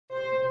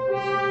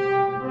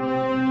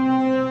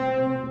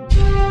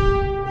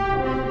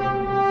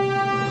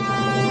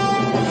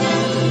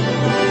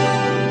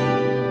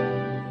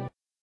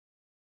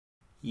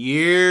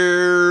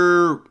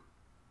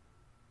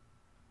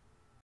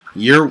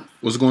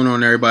What's going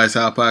on, everybody? It's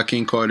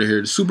iPodKingCarter here,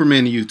 the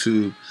Superman of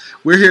YouTube.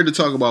 We're here to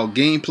talk about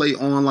gameplay,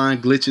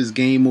 online glitches,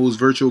 game modes,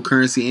 virtual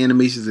currency,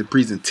 animations, and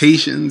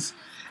presentations.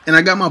 And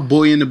I got my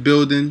boy in the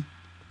building.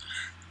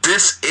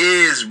 This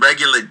is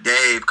Regular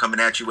Dave coming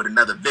at you with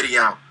another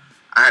video.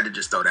 I had to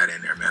just throw that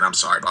in there, man. I'm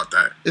sorry about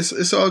that.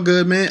 It's all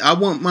good, man. I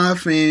want my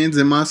fans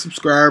and my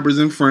subscribers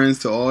and friends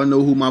to all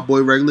know who my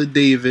boy Regular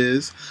Dave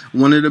is.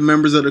 One of the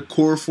members of the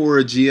Core 4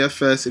 of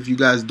GFS. If you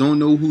guys don't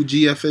know who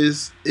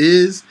GFS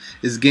is,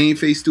 it's Game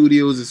Face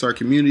Studios. It's our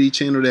community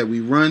channel that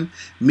we run.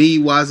 Me,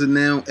 Wazza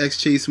Now, X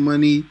Chase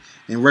Money,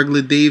 and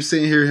Regular Dave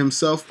sitting here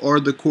himself are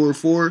the Core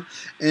 4.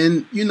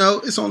 And, you know,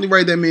 it's only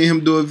right that me and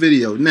him do a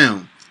video.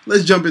 Now,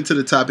 let's jump into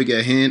the topic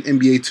at hand,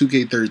 NBA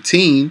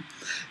 2K13.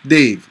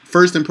 Dave,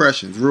 first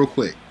impressions, real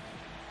quick.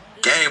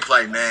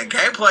 Gameplay, man.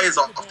 Gameplay is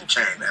off the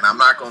chain, man. I'm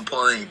not going to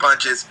pull any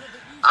punches.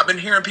 I've been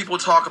hearing people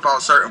talk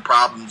about certain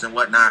problems and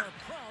whatnot.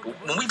 But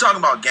when we talk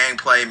about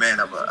gameplay, man,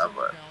 of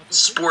a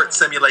sports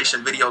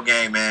simulation video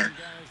game, man,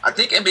 I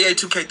think NBA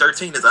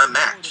 2K13 is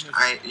unmatched.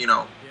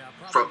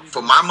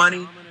 For my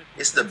money,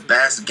 it's the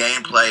best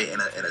gameplay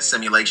in a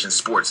simulation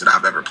sports that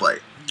I've ever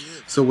played.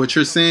 So what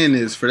you're saying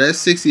is, for that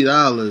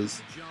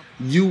 $60,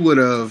 you would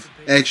have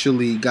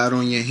actually got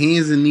on your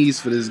hands and knees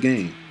for this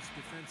game.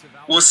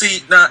 Well,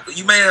 see, now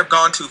you may have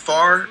gone too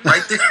far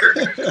right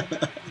there,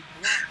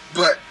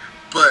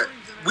 but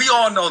we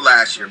all know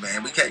last year,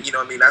 man. We can't, you know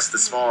what I mean? That's the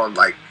small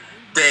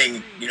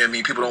thing, you know what I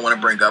mean? People don't want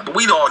to bring up, but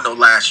we all know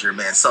last year,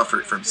 man,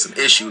 suffered from some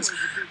issues.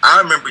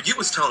 I remember you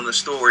was telling a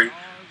story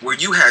where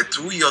you had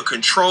threw your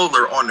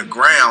controller on the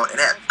ground and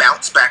that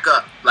bounced back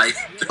up,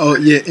 Oh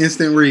yeah,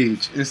 instant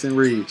rage.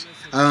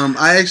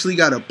 I actually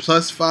got a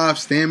 +5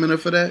 stamina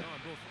for that.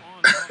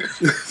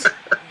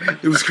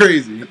 It was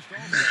crazy,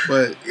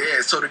 but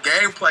yeah. So the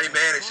gameplay,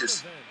 man, is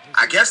just,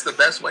 I guess the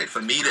best way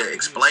for me to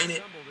explain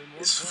it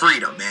is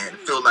freedom, man.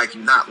 Feel like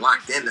you're not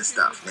locked into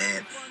stuff,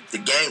 man. The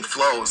game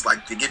flows.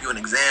 Like, to give you an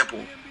example,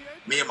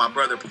 me and my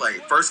brother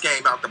played first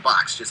game out the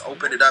box. Just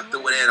opened it up,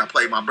 threw it in. I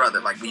played my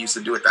brother like we used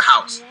to do at the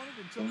house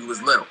when we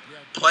was little.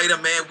 Played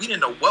him, man. We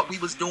didn't know what we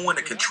was doing.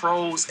 The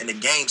controls and the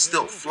game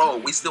still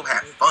flowed. We still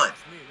had fun,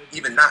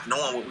 even not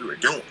knowing what we were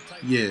doing.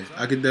 Yeah,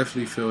 I could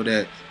definitely feel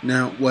that.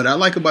 Now, what I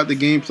like about the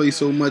gameplay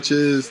so much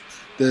is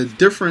the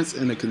difference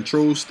in the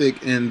control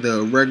stick and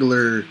the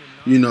regular,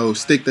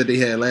 stick that they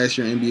had last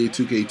year in NBA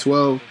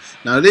 2K12.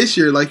 Now, this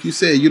year, like you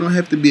said, you don't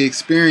have to be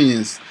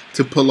experienced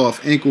to pull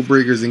off ankle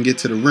breakers and get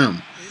to the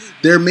rim.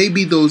 There may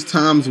be those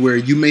times where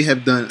you may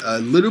have done a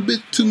little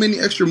bit too many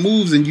extra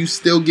moves and you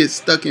still get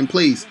stuck in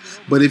place.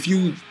 But if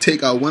you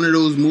take out one of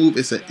those moves,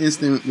 it's an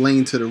instant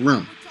lane to the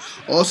rim.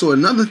 Also,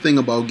 another thing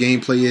about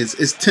gameplay is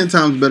it's 10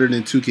 times better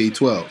than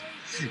 2K12.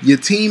 Your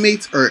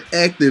teammates are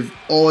active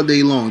all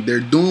day long. They're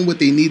doing what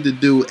they need to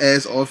do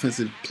as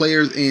offensive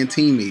players and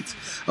teammates.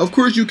 Of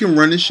course, you can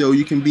run the show.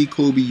 You can beat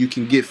Kobe. You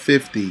can get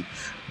 50.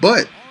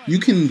 But you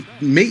can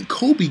make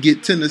Kobe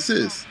get 10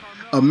 assists.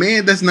 A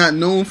man that's not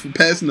known for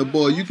passing the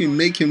ball, you can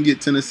make him get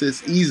 10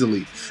 assists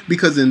easily.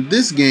 Because in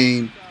this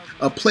game,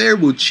 a player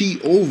will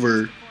cheat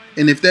over.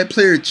 And if that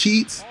player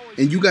cheats,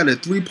 and you got a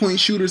three-point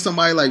shooter,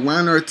 somebody like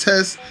Ron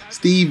Artest,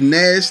 Steve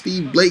Nash,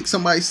 Steve Blake,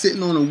 somebody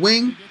sitting on a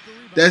wing,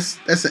 that's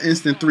an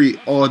instant three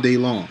all day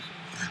long.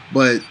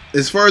 But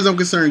as far as I'm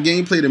concerned,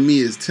 gameplay to me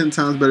is 10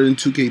 times better than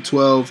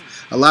 2K12.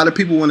 A lot of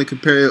people want to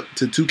compare it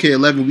to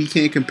 2K11. We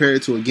can't compare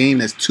it to a game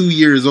that's 2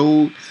 years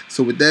old.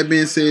 So with that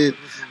being said,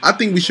 I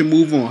think we should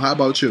move on. How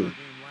about you?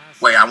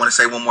 Wait, I want to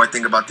say one more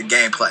thing about the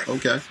gameplay.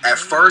 Okay. At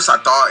first, I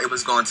thought it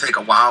was going to take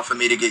a while for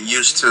me to get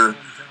used to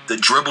the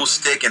dribble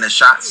stick and the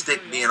shot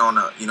stick being on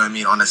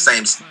on the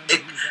same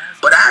stick.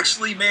 But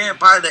actually, man,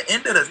 by the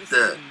end of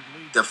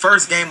the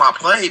first game I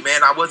played,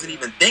 man, I wasn't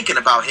even thinking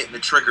about hitting the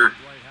trigger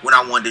when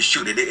I wanted to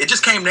shoot it. It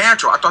just came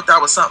natural. I thought that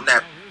was something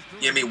that,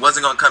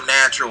 wasn't going to come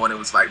natural, and it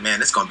was like,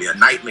 man, it's going to be a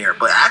nightmare.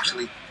 But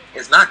actually,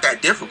 it's not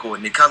that difficult,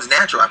 and it comes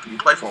natural after you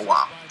play for a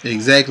while.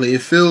 Exactly.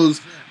 It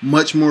feels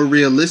much more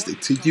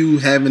realistic to you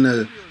having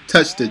to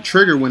touch the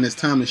trigger when it's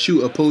time to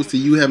shoot, opposed to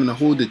you having to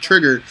hold the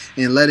trigger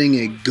and letting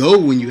it go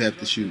when you have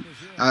to shoot.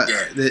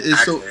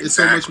 It's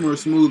so much more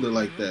smoother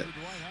like that.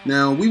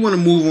 Now, we want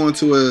to move on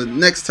to a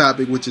next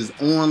topic, which is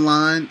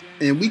online.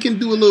 And we can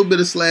do a little bit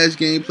of slash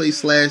gameplay,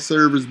 slash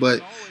servers,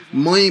 but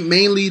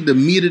mainly the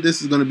meat of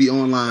this is going to be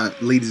online,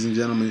 ladies and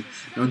gentlemen.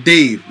 Now,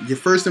 Dave, your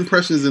first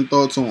impressions and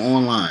thoughts on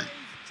online.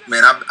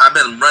 Man, I've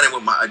been running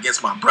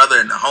against my brother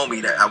and the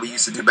homie that how we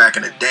used to do back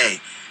in the day.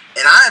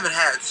 And I haven't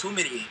had too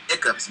many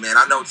hiccups, man.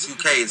 I know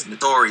 2K is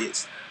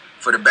notorious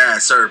for the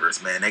bad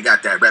servers, man. They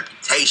got that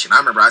reputation. I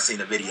remember I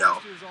seen a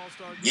video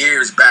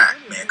years back,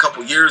 man, a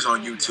couple years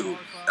on YouTube,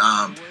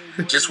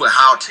 just with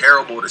how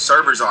terrible the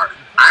servers are.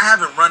 I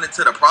haven't run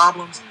into the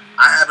problems.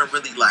 I haven't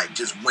really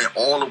just went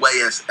all the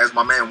way, as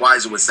my man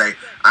Weiser would say.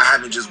 I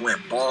haven't just went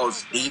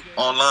balls deep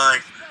online.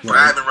 But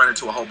I haven't run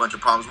into a whole bunch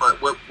of problems.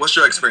 What's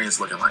your experience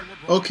looking like?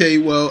 Okay,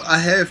 well, I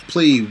have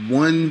played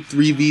one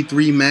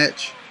 3v3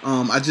 match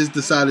I just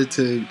decided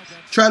to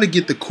try to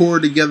get the core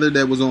together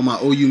that was on my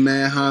OU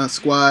Manhunt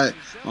squad.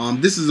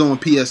 This is on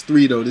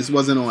PS3 though. This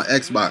wasn't on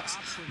Xbox.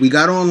 We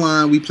got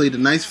online. We played a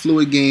nice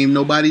fluid game.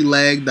 Nobody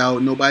lagged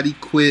out. Nobody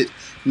quit.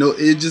 No,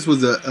 it just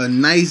was a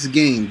nice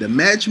game. The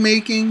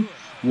matchmaking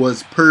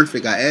was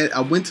perfect.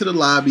 I went to the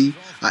lobby.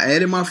 I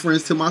added my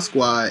friends to my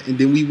squad, and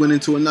then we went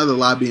into another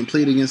lobby and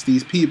played against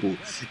these people.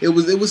 It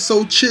was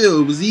so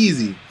chill. It was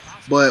easy.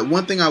 But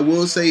one thing I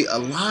will say, a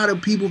lot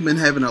of people have been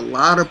having a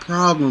lot of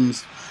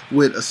problems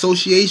with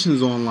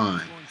associations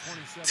online,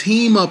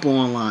 team up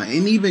online,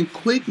 and even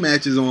quick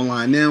matches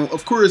online. Now,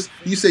 of course,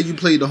 you said you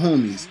played the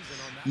homies.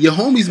 Your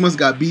homies must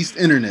got beast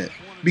internet,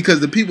 because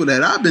the people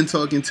that I've been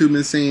talking to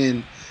been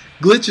saying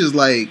glitches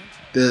like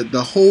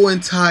the whole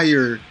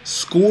entire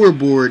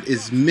scoreboard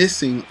is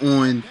missing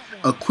on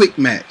a quick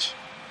match.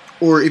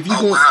 Or if you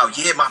wow,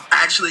 yeah,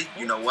 actually,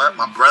 you know what?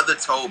 My brother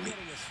told me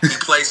he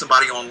played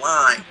somebody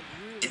online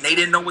and they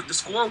didn't know what the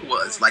score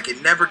was. Like,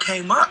 it never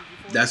came up.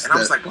 I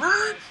was like,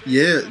 what?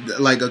 Yeah,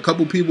 like a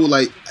couple people,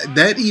 like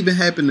that even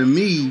happened to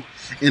me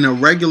in a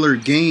regular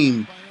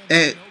game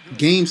at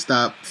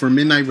GameStop for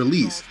midnight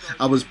release.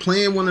 I was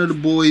playing one of the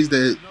boys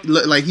that,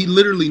 like, he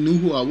literally knew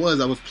who I was.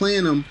 I was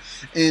playing him,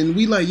 and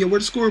we like, yo,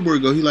 where'd the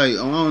scoreboard go? He like,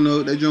 oh, I don't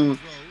know, that joint,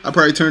 I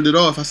probably turned it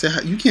off. I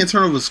said, you can't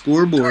turn off a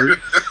scoreboard.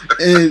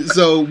 And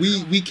so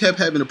we kept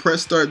having to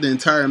press start the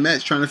entire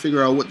match trying to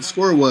figure out what the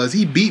score was.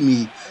 He beat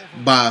me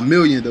by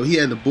 1,000,000 though. He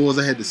had the Bulls,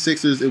 I had the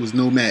Sixers. It was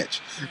no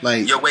match.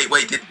 Like, yo, wait,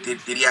 did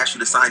he ask you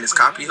to sign his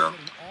copy though?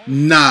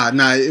 Nah,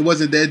 it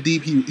wasn't that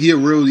deep. He a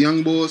real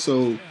young boy,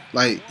 so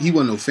like he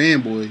wasn't no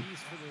fanboy.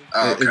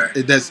 Oh,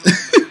 okay. That's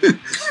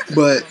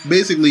but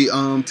basically,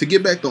 to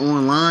get back to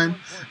online,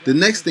 the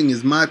next thing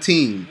is my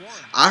team.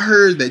 I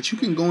heard that you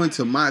can go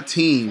into my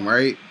team,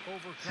 right,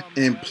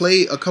 and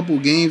play a couple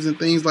games and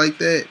things like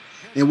that.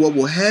 And what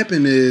will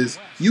happen is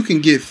you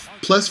can get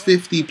plus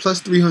 50, plus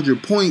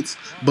 300 points,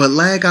 but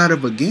lag out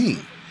of a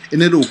game,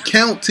 and it'll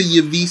count to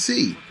your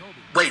VC.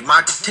 Wait,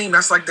 my team,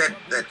 that's like that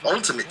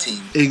ultimate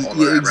team.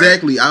 Yeah,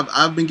 exactly. Right?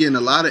 I've been getting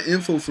a lot of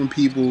info from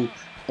people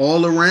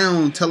all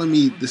around telling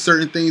me the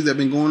certain things that have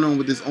been going on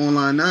with this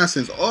online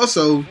nonsense.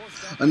 Also,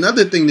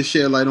 another thing to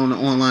shed light on the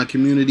online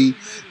community,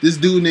 this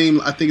dude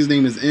named, I think his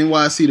name is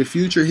NYC The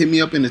Future, hit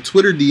me up in the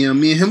Twitter DM.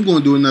 Me and him going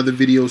to do another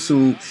video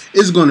soon.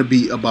 It's going to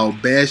be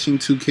about bashing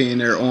 2K in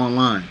their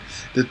online.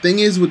 The thing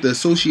is, with the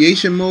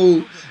association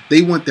mode,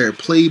 they want their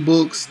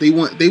playbooks. They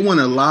want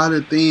a lot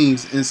of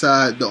things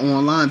inside the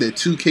online that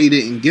 2K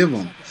didn't give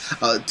them.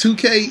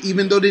 2K,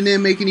 even though they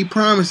didn't make any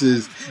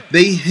promises,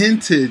 they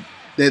hinted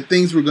that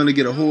things were going to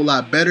get a whole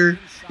lot better,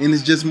 and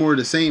it's just more of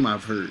the same,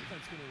 I've heard.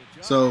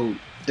 So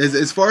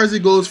as far as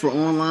it goes for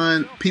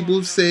online, people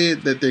have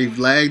said that they've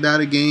lagged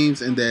out of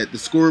games and that the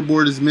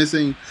scoreboard is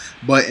missing.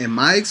 But in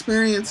my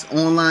experience,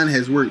 online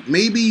has worked.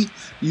 Maybe,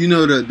 you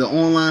know, the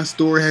online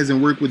store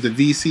hasn't worked with the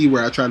VC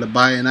where I try to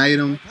buy an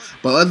item.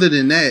 But other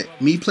than that,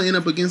 me playing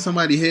up against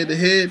somebody head to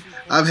head,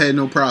 I've had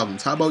no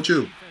problems. How about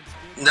you?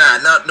 Nah,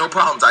 no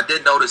problems. I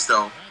did notice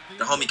though,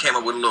 the homie came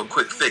up with a little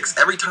quick fix.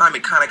 Every time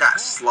it kind of got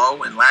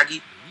slow and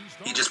laggy,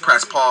 he just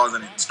pressed pause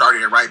and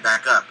started it right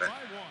back up. And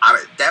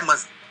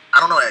I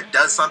don't know, that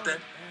does something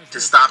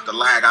to stop the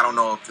lag. I don't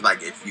know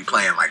if you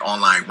playing like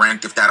online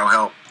ranked, if that'll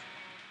help.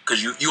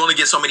 Because you only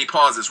get so many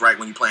pauses, right,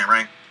 when you playing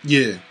ranked?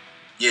 Yeah.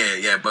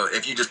 Yeah. But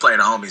if you just play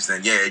the homies,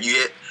 then yeah,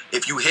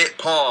 if you hit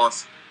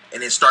pause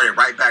and then start it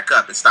right back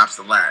up, it stops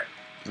the lag.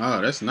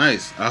 Oh, that's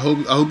nice. I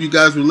hope you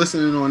guys were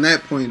listening on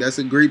that point. That's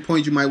a great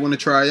point you might want to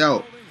try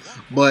out.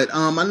 But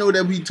I know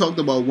that we talked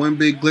about one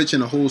big glitch in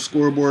the whole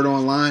scoreboard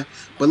online,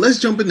 but let's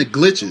jump into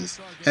glitches.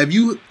 Have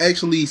you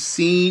actually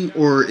seen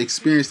or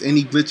experienced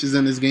any glitches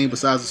in this game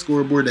besides the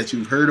scoreboard that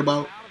you've heard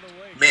about?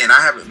 Man,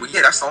 I haven't. Well,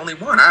 yeah, that's the only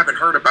one. I haven't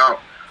heard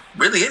about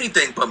really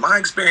anything, but my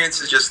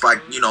experience is just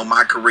like, you know,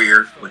 my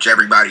career, which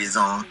everybody is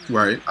on.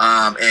 Right.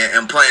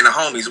 And playing the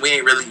homies. We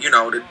ain't really, you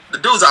know, the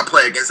dudes I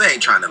play against, they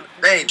ain't trying to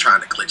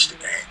glitch the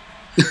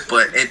game.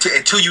 But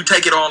until you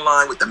take it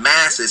online with the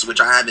masses,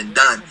 which I haven't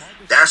done,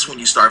 that's when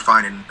you start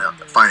finding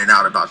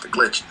out about the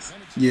glitches.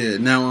 Yeah,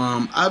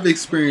 now I've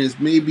experienced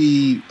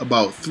maybe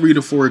about 3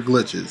 to 4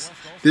 glitches.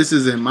 This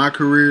is in my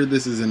career,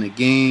 this is in a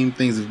game,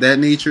 things of that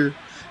nature.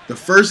 The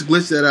first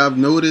glitch that I've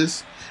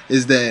noticed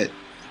is that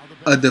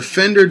a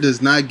defender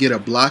does not get a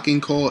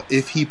blocking call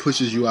if he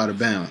pushes you out of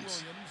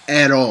bounds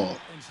at all.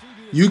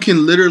 You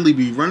can literally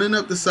be running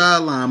up the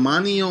sideline,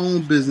 minding your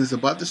own business,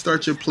 about to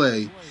start your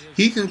play.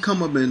 He can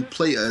come up and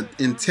play an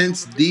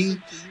intense D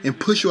and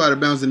push you out of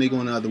bounds, and they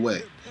going the other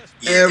way.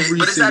 Yeah,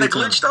 but is that a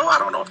glitch though? I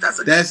don't know if that's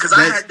a glitch, because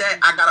I had that.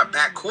 I got a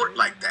back court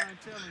like that.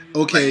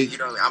 Okay, like, you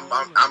know,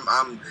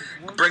 I'm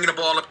bringing the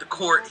ball up the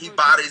court. He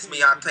bodies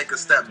me. I take a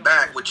step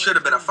back, which should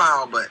have been a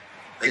foul, but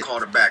they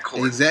called it back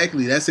court.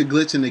 Exactly, that's a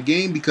glitch in the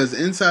game, because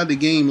inside the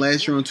game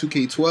last year on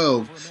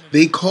 2K12,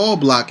 they call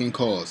blocking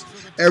calls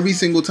every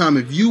single time.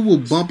 If you will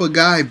bump a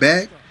guy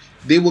back,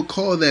 they will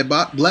call that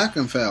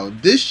blocking foul.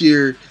 This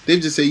year,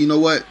 they've just said, you know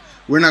what?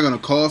 We're not going to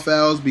call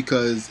fouls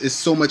because it's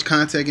so much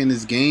contact in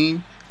this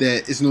game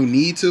that it's no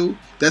need to.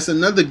 That's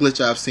another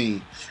glitch I've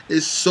seen.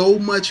 It's so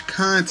much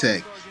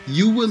contact.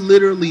 You would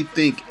literally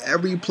think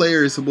every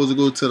player is supposed to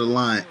go to the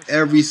line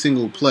every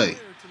single play.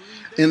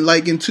 And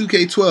like in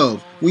 2K12,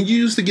 when you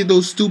used to get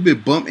those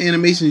stupid bump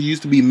animations, you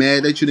used to be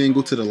mad that you didn't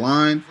go to the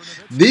line.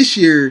 This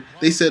year,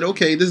 they said,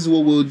 okay, this is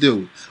what we'll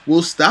do.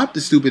 We'll stop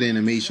the stupid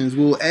animations.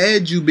 We'll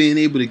add you being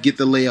able to get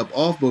the layup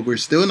off, but we're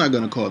still not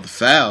going to call the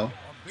foul.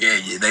 Yeah,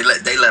 they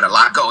let a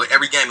lot go.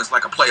 Every game is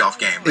like a playoff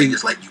game. They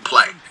just let you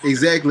play.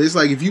 Exactly. It's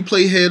like if you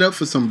play head up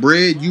for some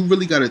bread, you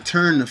really got to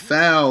turn the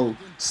foul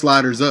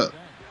sliders up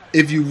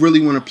if you really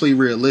want to play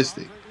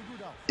realistic.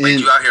 And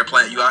you out here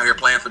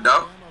playing for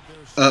dough?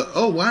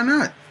 Why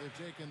not?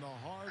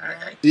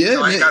 Yeah,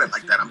 I ain't got it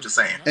like that. I'm just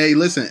saying. Hey,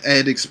 listen,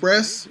 at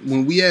Express,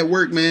 when we at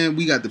work, man,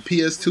 we got the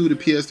PS2, the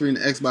PS3, and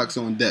the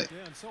Xbox on deck.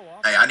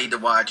 Hey, I need to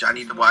watch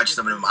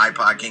some of them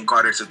iPodKingCarter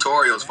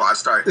tutorials before I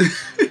start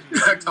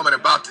coming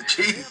about the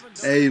cheese.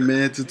 Hey,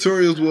 man,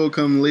 tutorials will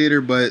come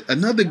later, but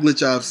another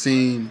glitch I've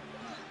seen.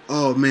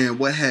 Oh man,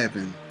 what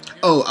happened?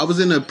 Oh, I was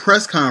in a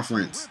press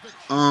conference.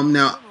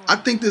 Now I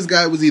think this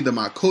guy was either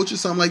my coach or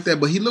something like that,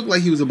 but he looked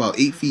like he was about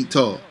 8 feet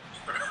tall.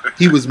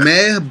 He was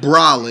mad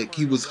brolic,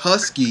 he was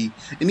husky,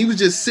 and he was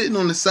just sitting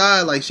on the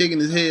side, like shaking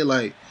his head,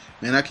 like,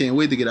 man, I can't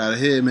wait to get out of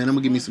here, man. I'm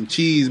gonna give me some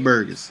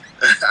cheeseburgers.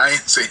 I ain't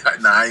seen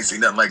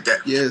nothing like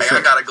that. Yeah, hey,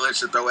 I got a glitch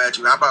to throw at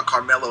you. How about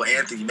Carmelo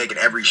Anthony making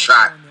every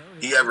shot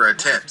he ever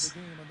attempts?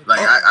 Like,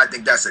 I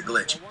think that's a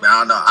glitch. Man, I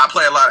don't know. I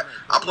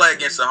play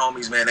against the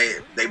homies, man.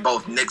 They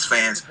both Knicks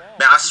fans.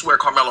 Man, I swear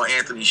Carmelo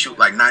Anthony shoot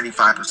like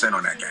 95%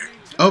 on that game.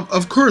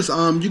 Of course,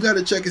 you got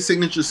to check his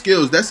signature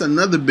skills. That's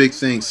another big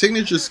thing.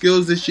 Signature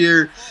skills this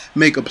year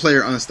make a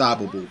player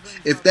unstoppable.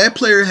 If that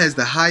player has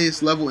the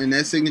highest level in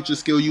that signature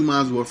skill, you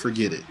might as well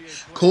forget it.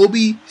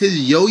 Kobe,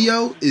 his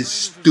yo-yo is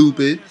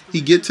stupid. He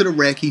gets to the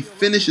rack. He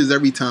finishes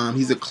every time.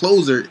 He's a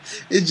closer.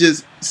 It's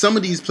just some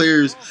of these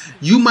players,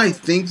 you might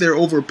think they're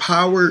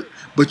overpowered,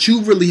 but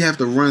you really have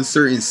to run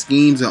certain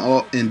schemes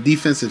and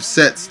defensive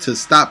sets to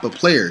stop a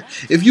player.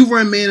 If you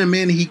run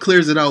man-to-man and he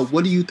clears it out,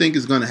 what do you think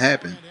is going to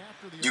happen?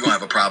 You're going to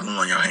have a problem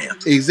on your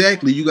hands.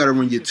 Exactly. You got to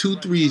run your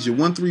 2-3s, your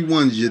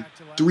 1-3-1s, your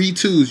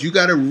 3-2s. You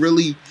got to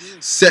really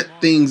set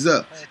things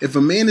up. If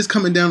a man is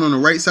coming down on the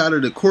right side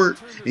of the court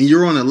and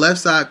you're on the left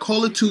side,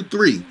 call a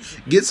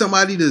 2-3. Get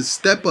somebody to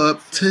step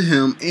up to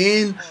him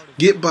and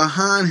get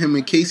behind him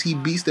in case he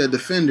beats that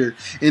defender.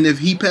 And if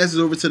he passes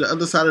over to the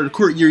other side of the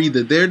court, you're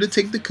either there to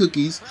take the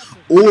cookies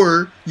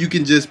or you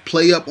can just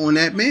play up on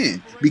that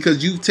man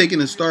because you've taken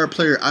a star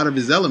player out of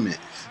his element.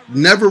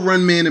 Never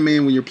run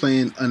man-to-man when you're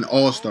playing an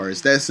all-star.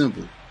 It's that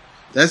simple.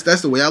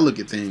 That's the way I look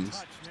at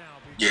things.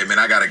 Yeah, man,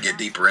 I got to get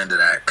deeper into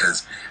that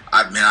because,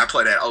 I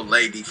play that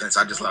Olay defense.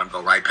 I just let him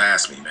go right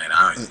past me, man.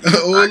 I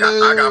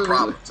got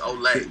problems.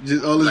 Olay.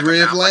 Just all this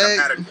red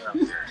flag?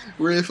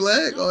 Red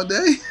flag all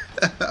day?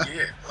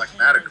 Yeah, like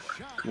Matador.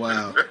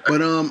 Wow.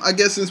 But I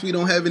guess since we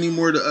don't have any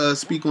more to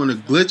speak on the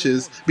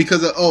glitches,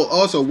 because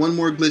also one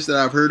more glitch that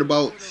I've heard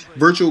about,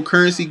 virtual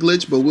currency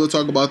glitch, but we'll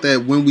talk about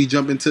that when we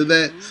jump into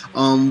that.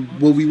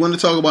 What we want to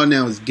talk about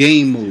now is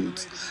game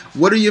modes.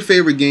 What are your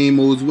favorite game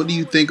modes? What do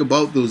you think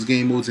about those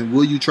game modes, and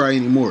will you try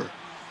any more?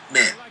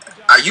 Man,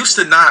 I used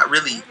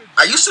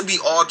to be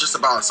all just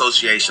about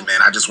association, man.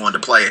 I just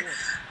wanted to play it.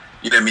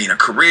 You know what I mean? A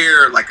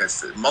career, like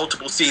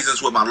multiple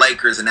seasons with my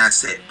Lakers, and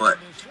that's it. But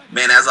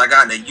man, as I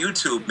got into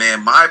YouTube,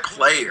 man, my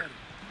player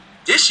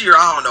this year,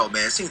 I don't know,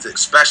 man, it seems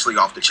especially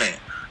off the chain.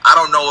 I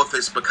don't know if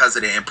it's because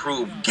of the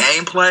improved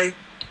gameplay,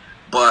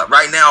 but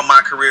right now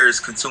my career is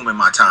consuming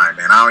my time,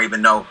 man. I don't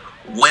even know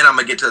when I'm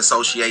gonna get to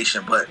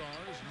association, but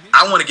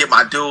I want to get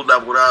my dude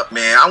leveled up,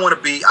 man. I want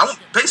to be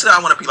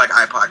like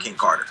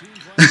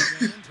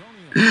iPodKingCarter.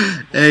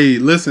 Hey,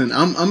 listen,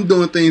 I'm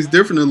doing things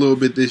different a little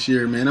bit this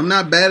year, man. I'm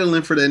not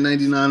battling for that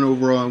 99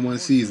 overall in one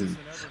season.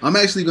 I'm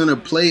actually going to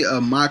play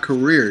my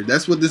career.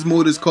 That's what this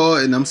mode is called,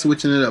 and I'm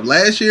switching it up.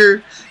 Last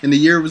year and the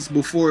year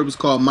before, it was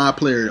called my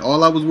player.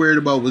 All I was worried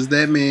about was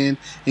that man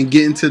and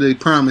getting to the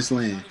promised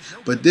land.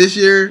 But this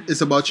year, it's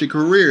about your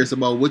career. It's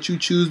about what you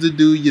choose to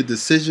do, your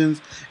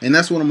decisions, and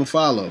that's what I'm going to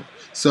follow.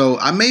 So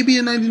I may be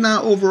a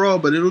 99 overall,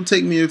 but it'll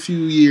take me a few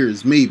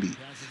years, maybe.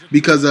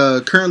 Because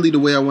currently the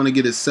way I want to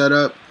get it set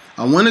up,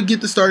 I want to get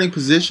the starting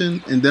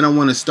position, and then I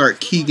want to start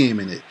key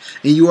gaming it.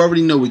 And you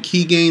already know with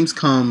key games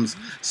comes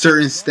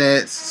certain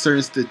stats,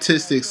 certain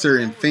statistics,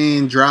 certain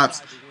fan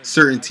drops,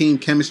 certain team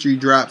chemistry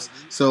drops.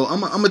 So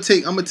I'm gonna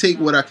take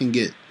what I can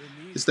get.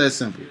 It's that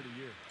simple.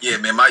 Yeah,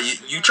 man.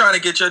 You trying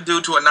to get your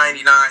dude to a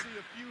 99?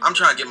 I'm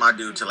trying to get my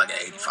dude to like an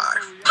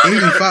 85.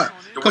 85?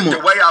 Come on. The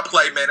way I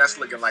play, man, that's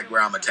looking like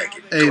where I'm going to take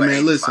it. Hey,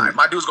 man, listen.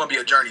 My dude's going to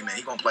be a journeyman.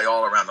 He's going to play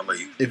all around the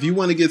league. If you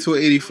want to get to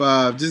an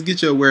 85, just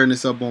get your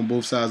awareness up on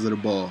both sides of the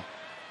ball.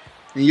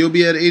 And you'll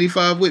be at an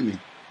 85 with me.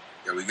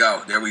 There we go.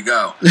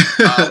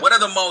 What are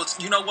the modes?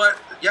 You know what?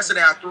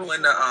 Yesterday I threw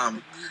in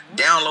the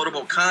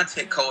downloadable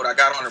content code I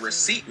got on a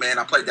receipt, man.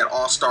 I played that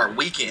All-Star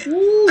Weekend.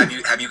 Ooh.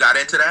 Have you got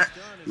into that?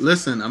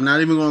 Listen, I'm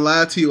not even going to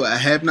lie to you. I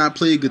have not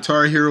played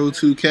Guitar Hero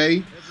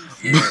 2K.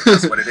 Yeah,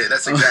 that's what it is.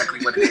 That's exactly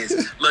what it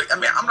is. Look, I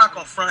mean, I'm not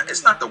gonna front.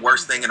 It's not the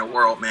worst thing in the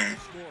world, man.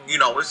 You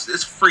know,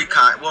 it's free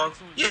content. Well,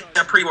 yeah,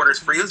 pre-order is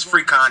free. It's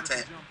free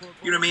content.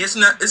 You know what I mean?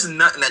 It's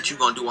nothing that you're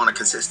gonna do on a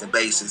consistent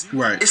basis.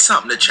 Right. It's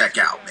something to check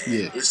out, man.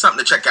 Yeah. It's something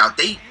to check out.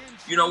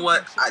 You know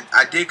what?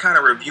 I did kind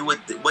of review it.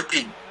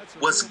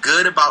 What's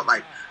good about,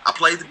 like, I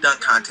played the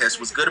dunk contest.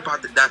 What's good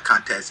about the dunk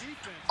contest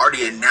are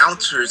the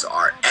announcers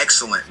are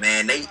excellent,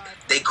 man.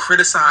 They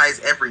criticize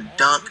every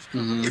dunk.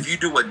 Mm-hmm. If you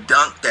do a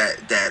dunk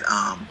that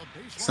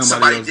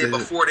somebody did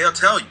before, they'll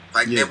tell you.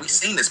 Like, man, we've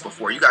seen this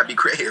before. You gotta be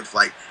creative.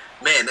 Like,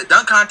 man, the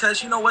dunk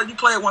contest, you know what? You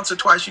play it once or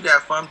twice, you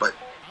got fun, but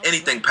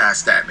anything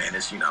past that, man,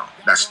 is, you know,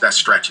 that's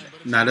stretching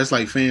it. Nah, that's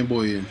like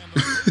fanboying.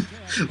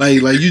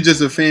 like you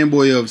just a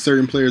fanboy of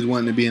certain players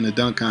wanting to be in a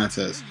dunk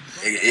contest.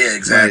 Yeah,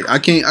 exactly.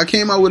 Like, I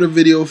came out with a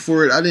video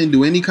for it. I didn't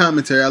do any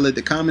commentary. I let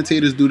the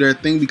commentators do their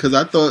thing because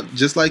I thought,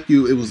 just like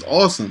you, it was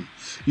awesome.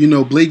 You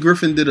know, Blake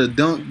Griffin did a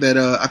dunk that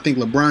I think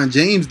LeBron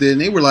James did,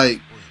 and they were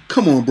like,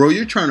 come on, bro,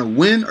 you're trying to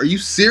win? Are you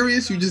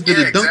serious? You just did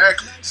a dunk?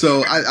 Exactly.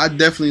 So I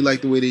definitely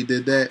like the way they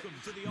did that.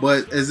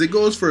 But as it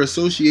goes for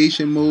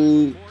association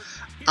mode,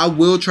 I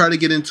will try to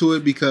get into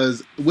it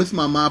because with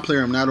my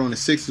player, I'm not on the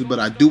Sixers, but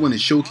I do want to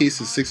showcase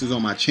the Sixers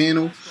on my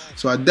channel.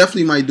 So I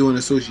definitely might do an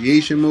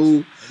association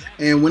mode.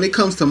 And when it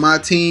comes to my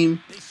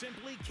team,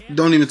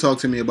 don't even talk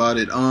to me about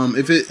it.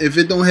 If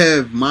it don't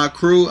have my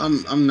crew,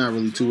 I'm not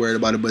really too worried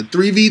about it. But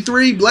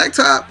 3v3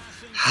 Blacktop,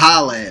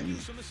 holla at me.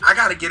 I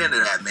gotta get into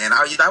that, man.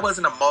 That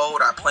wasn't a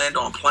mode I planned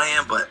on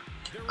playing, but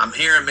I'm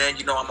hearing, man.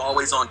 You know, I'm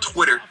always on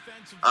Twitter.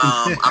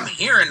 I'm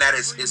hearing that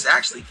it's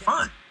actually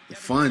fun.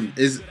 Fun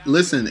is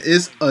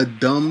it's a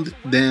dumbed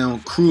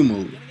down crew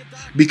mode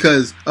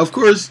because of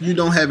course you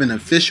don't have an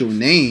official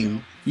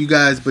name, you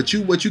guys. But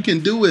what you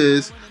can do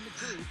is,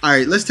 all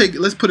right, let's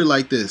put it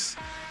like this.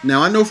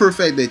 Now I know for a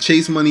fact that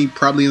Chase Money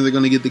probably isn't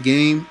going to get the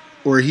game,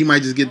 or he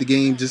might just get the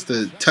game just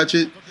to touch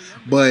it.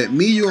 But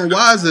me, you, and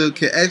Waza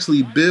can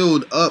actually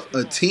build up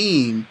a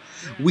team.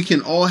 We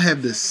can all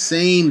have the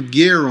same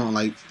gear on.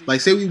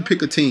 Like say we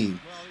pick a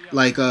team.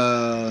 Like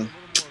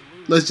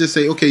let's just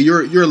say, okay,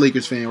 you're a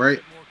Lakers fan,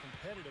 right?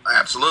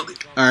 Absolutely.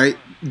 All right.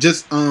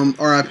 Just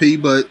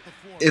RIP. But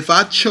if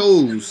I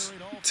chose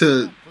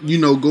to, you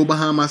know, go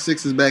behind my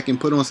Sixers back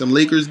and put on some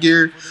Lakers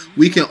gear,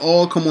 we can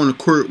all come on the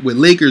court with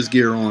Lakers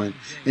gear on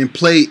and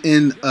play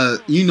in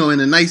in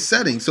a nice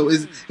setting. So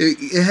it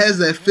has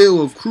that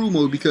feel of crew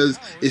mode because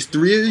it's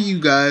 3 of you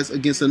guys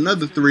against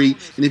another 3,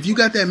 and if you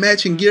got that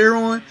matching gear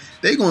on,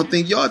 they gonna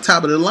think y'all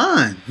top of the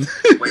line.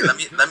 Wait,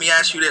 let me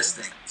ask you this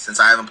thing, since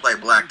I haven't played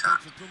Blacktop,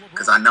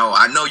 because I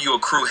know you a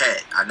crew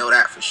head. I know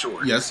that for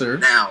sure. Yes, sir.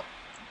 Now,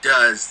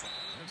 is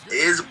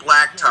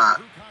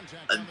Blacktop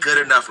a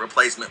good enough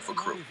replacement for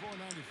crew?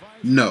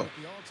 No.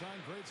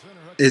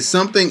 It's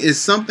something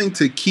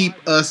to keep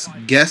us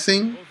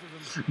guessing,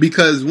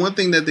 because one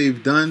thing that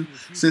they've done,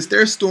 since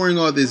they're storing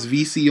all this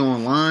VC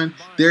online,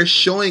 they're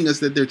showing us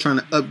that they're trying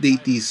to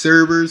update these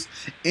servers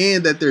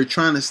and that they're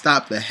trying to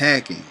stop the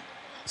hacking.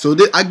 So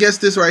I guess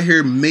this right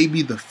here may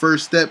be the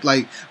first step.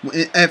 Like,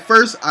 at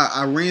first,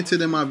 I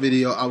ranted in my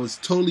video. I was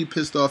totally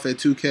pissed off at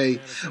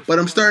 2K. But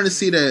I'm starting to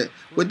see that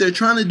what they're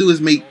trying to do is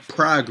make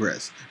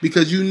progress.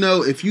 Because, you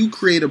know, if you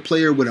create a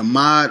player with a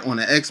mod on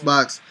an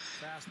Xbox,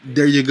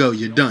 there you go.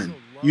 You're done.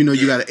 You know,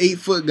 you got an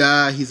 8-foot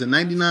guy. He's a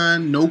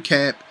 99, no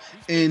cap.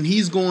 And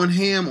he's going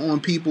ham on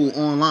people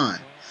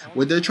online.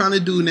 What they're trying to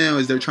do now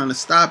is they're trying to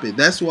stop it.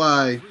 That's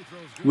why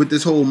with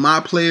this whole my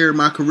player,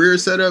 my career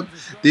setup,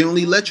 they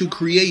only let you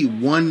create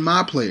one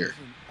my player.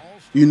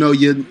 You know,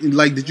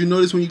 did you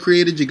notice when you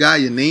created your guy,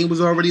 your name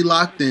was already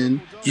locked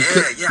in?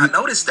 I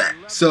noticed that.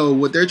 So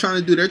what they're trying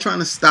to do, they're trying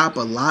to stop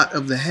a lot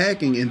of the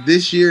hacking, and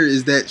this year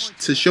is that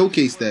to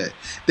showcase that.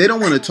 They don't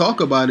want to talk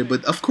about it,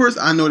 but of course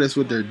I know that's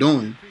what they're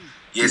doing.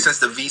 Yeah, since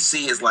the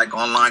VC is like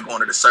online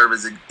going to the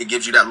servers, it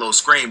gives you that little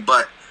screen.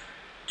 But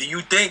do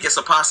you think it's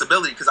a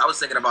possibility, because I was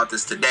thinking about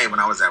this today when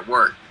I was at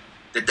work,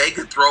 that they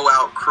could throw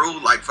out crew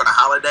like for the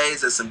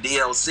holidays as some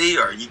DLC,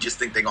 or you just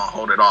think they're going to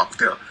hold it off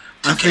till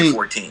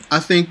 2K14? I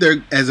think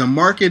they're, as a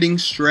marketing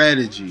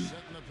strategy,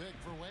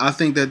 I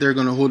think that they're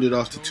going to hold it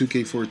off to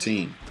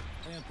 2K14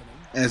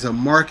 as a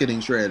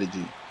marketing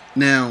strategy.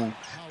 Now,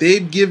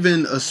 they've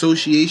given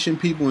association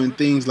people and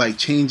things like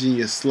changing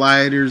your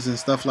sliders and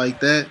stuff like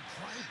that.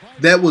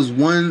 That was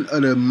one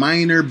of the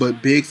minor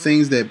but big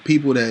things that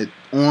people that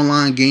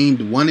online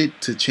gamed wanted,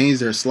 to change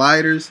their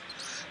sliders.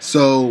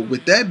 So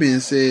with that being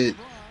said,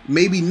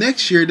 maybe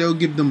next year they'll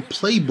give them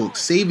playbooks,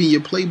 saving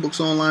your playbooks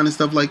online and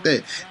stuff like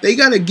that. They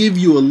got to give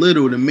you a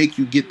little to make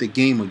you get the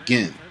game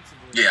again.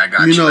 Yeah, I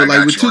got you. You know,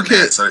 like with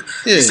 2K, so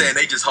you're saying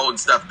they just holding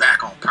stuff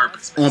back on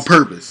purpose. On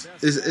purpose.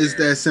 It's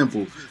that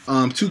simple.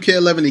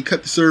 2K11, they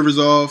cut the servers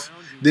off.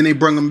 Then they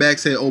bring them back,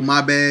 say, oh,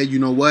 my bad, you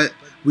know what?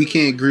 We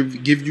can't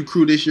give you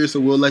crew this year, so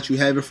we'll let you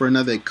have it for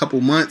another couple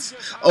months.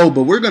 Oh,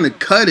 but we're going to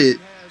cut it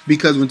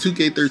because when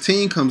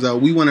 2K13 comes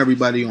out, we want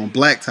everybody on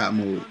Blacktop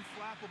mode. You know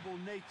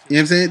what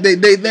I'm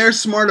saying? They're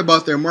smart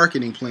about their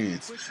marketing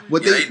plans.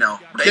 They know.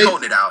 They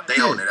holding it out. They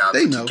holding it out.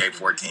 They know.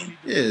 2K14.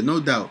 Yeah, no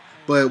doubt.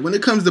 But when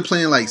it comes to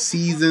playing like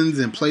seasons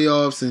and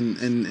playoffs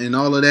and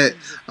all of that,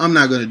 I'm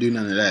not gonna do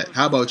none of that.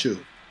 How about you?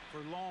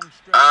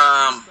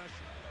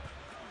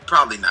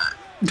 Probably not.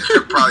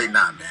 Probably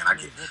not, man.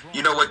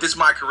 You know what? This is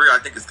my career. I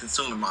think it's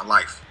consuming my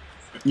life.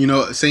 You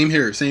know, same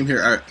here.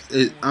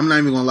 I'm not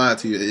even gonna lie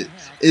to you.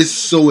 It's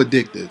so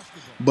addictive.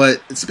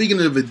 But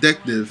speaking of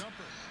addictive,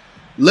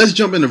 let's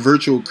jump into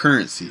virtual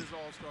currency.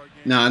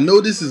 Now, I know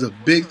this is a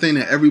big thing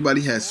that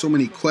everybody has so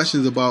many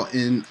questions about,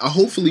 and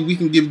hopefully we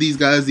can give these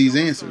guys these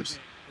answers.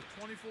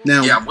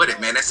 Now, yeah, I'm with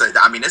it, man. This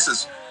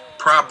is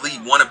probably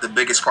one of the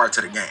biggest parts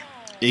of the game.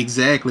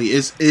 Exactly.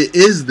 It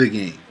is the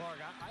game.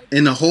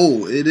 In the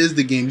whole, it is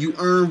the game. You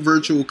earn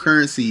virtual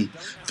currency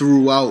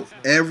throughout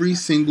every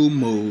single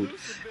mode,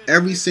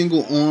 every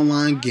single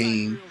online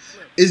game.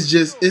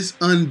 It's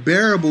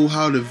unbearable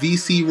how the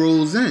VC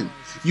rolls in.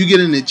 You get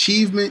an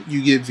achievement,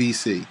 you get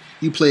VC.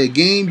 You play a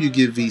game, you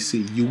get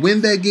VC. You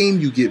win that game,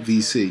 you get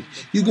VC.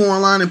 You go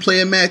online and play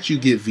a match, you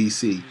get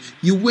VC.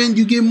 You win,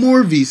 you get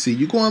more VC.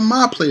 You go on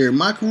My Player,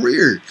 My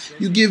Career,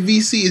 you get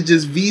VC. It's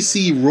just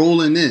VC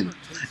rolling in.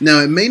 Now,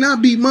 it may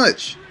not be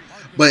much,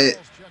 but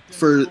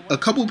for a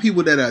couple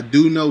people that I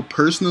do know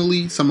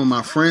personally, some of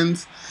my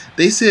friends,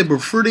 they said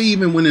before they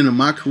even went into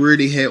My Career,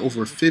 they had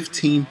over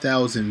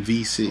 15,000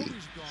 VC.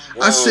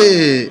 Whoa. I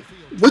said,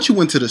 what, you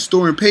went to the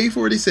store and paid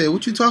for it? They said,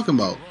 what you talking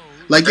about?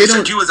 Like they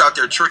said you was out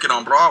there tricking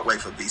on Broadway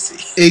for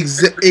VC.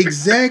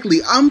 Exactly.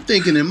 I'm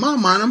thinking in my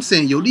mind, I'm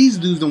saying, yo, these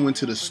dudes done went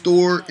to the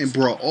store and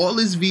brought all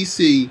this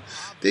VC.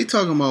 They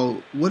talking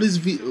about,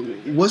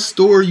 what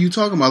store are you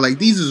talking about? Like,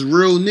 these is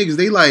real niggas.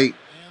 They like,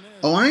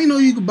 oh, I ain't know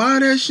you could buy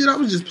that shit. I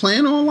was just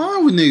playing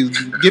online with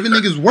niggas, giving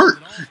niggas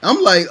work.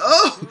 I'm like,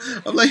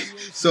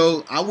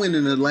 so I went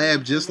in the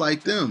lab just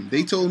like them.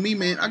 They told me,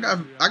 man, I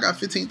got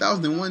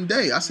 15,000 in one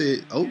day. I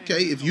said,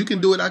 okay, if you can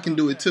do it, I can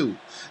do it too.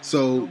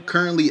 So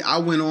currently, I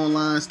went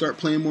online, start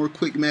playing more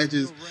quick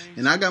matches,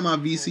 and I got my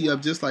VC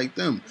up just like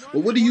them.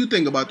 But what do you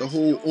think about the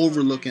whole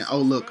overlook and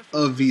outlook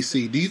of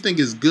VC? Do you think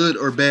it's good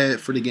or bad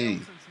for the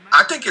game?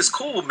 I think it's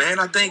cool, man.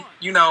 I think,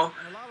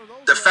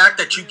 the fact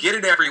that you get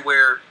it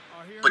everywhere,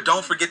 but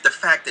don't forget the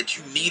fact that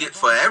you need it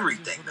for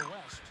everything, though.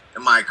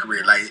 In My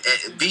Career, like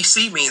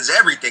VC means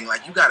everything.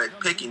 Like you gotta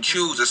pick and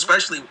choose,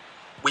 especially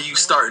when you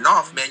starting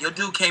off, man. Your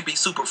dude can't be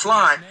super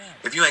fly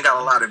if you ain't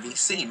got a lot of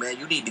VC, man.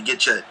 You need to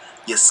get your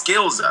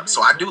skills up.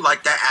 So I do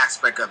like that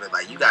aspect of it.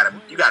 Like you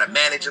gotta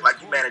manage it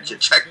like you manage your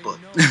checkbook.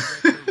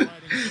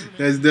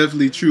 That's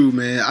definitely true,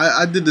 man.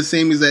 I did the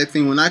same exact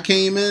thing when I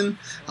came in.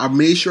 I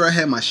made sure I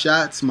had my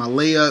shots, my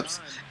layups.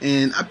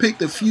 And I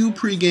picked a few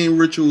pregame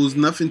rituals,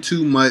 nothing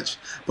too much.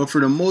 But for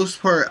the most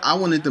part, I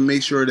wanted to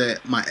make sure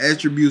that my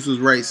attributes was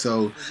right.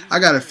 So I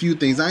got a few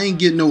things. I ain't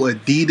getting no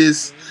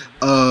Adidas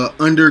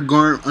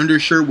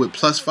undershirt with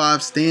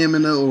 +5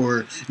 stamina,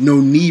 or no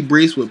knee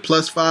brace with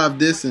 +5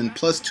 this and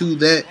 +2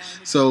 that.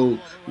 So,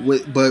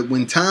 but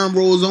when time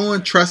rolls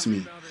on, trust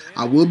me,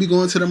 I will be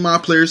going to the My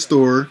Player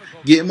store,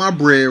 getting my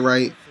bread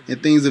right,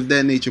 and things of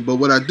that nature. But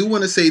what I do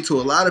want to say to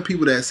a lot of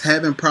people that's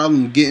having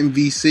problems getting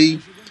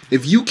VC,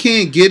 if you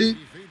can't get it,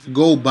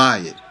 go buy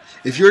it.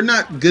 If you're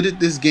not good at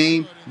this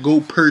game, go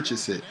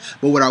purchase it.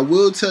 But what I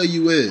will tell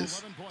you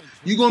is,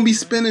 you're going to be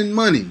spending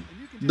money.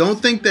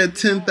 Don't think that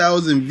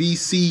 10,000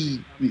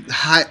 VC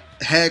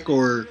hack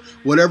or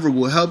whatever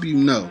will help you.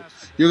 No.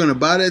 You're going to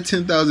buy that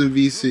 10,000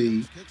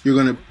 VC. You're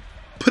going to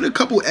put a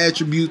couple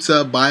attributes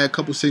up, buy a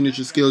couple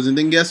signature skills, and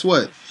then guess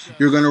what?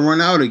 You're going to run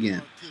out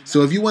again.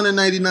 So if you want a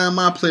 99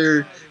 My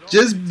Player,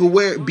 just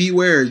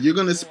beware. You're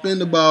going to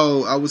spend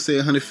about, I would say,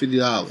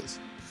 $150.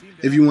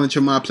 If you want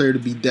your My Player to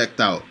be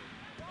decked out.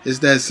 It's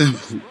that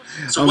simple.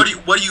 So what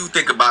do you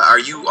think about? Are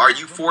you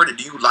for it?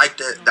 Do you like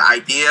the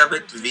idea of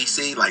it, the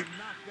VC, like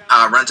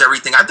how it runs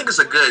everything? I think it's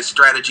a good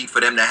strategy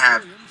for them to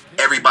have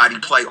everybody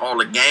play all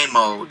the game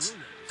modes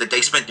that they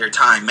spent their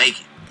time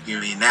making. You know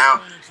what I mean?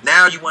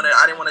 Now I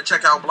didn't want to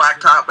check out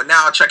Blacktop, but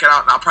now I'll check it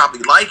out and I'll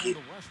probably like it.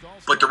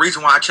 But the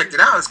reason why I checked it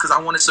out is because I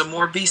wanted some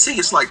more VC.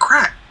 It's like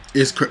crack.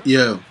 It's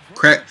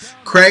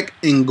crack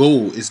and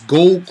gold. It's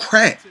gold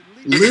crack.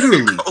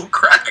 Literally, gold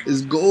crack.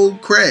 It's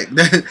gold crack.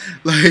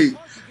 Like,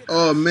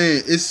 oh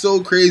man, it's so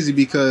crazy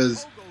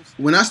because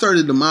when I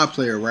started the My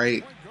Player,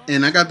 right,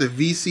 and I got the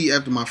VC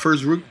after my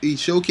first rookie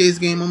showcase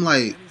game, I'm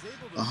like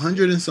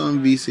 100 and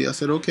something VC. I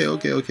said, okay.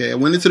 I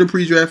went into the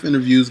pre-draft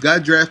interviews,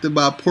 got drafted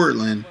by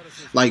Portland,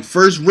 like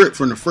first rip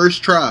from the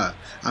first try.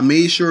 I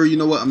made sure, you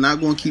know what, I'm not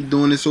going to keep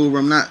doing this over.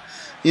 I'm not, you know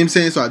what I'm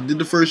saying? So I did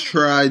the first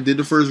try, did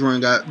the first run,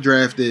 got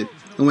drafted,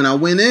 and when I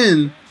went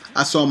in,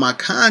 I saw my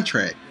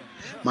contract.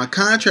 My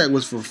contract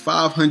was for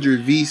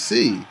 500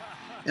 VC.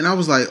 And I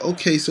was like,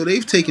 okay, so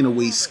they've taken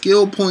away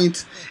skill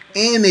points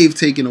and they've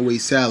taken away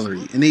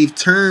salary. And they've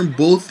turned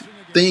both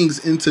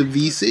things into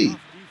VC.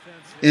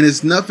 And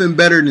it's nothing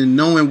better than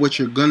knowing what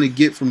you're going to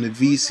get from the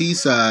VC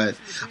side,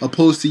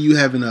 opposed to you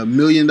having $1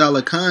 million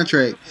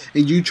contract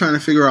and you trying to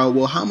figure out,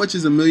 well, how much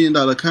is $1 million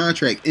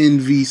contract in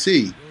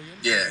VC?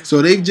 Yeah.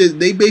 So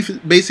they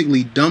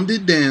basically dumbed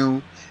it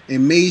down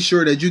and made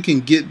sure that you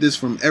can get this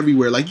from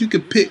everywhere. Like you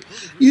could pick,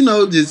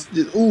 just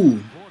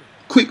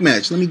quick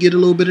match. Let me get a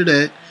little bit of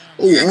that.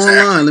 Oh,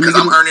 online. Because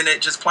I'm earning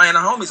it just playing the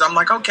homies. I'm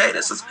like, okay,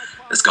 this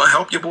gonna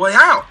help your boy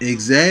out.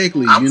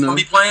 Exactly. I'm gonna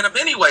be playing them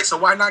anyway, so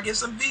why not get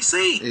some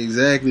VC?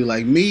 Exactly.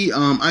 Like me,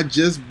 I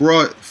just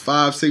brought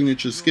 5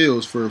 signature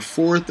skills for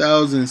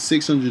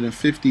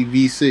 4,650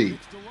 VC.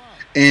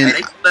 And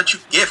they let you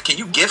gift. Can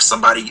you gift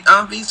somebody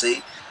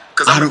VC?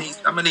 Because I'm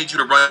gonna need you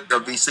to run your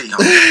VC.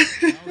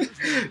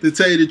 Homie. To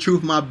tell you the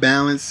truth, my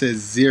balance says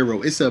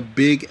 0. It's a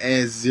big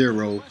ass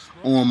 0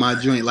 on my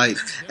joint. Like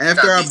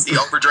after VC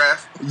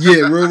overdraft.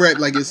 Yeah, real rap.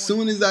 Like as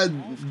soon as I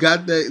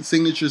got that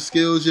signature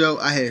skills, yo,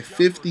 I had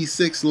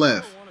 56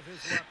 left.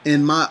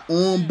 And my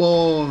on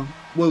ball,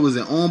 what was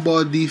it? On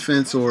ball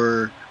defense,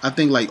 or I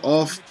think like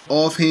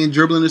offhand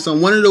dribbling or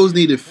something. One of those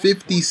needed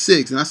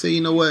 56. And I say,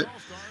 you know what?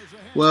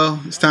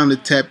 Well, it's time to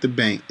tap the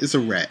bank. It's a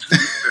wrap.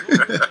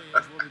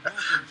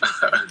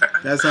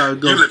 That's how it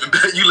goes.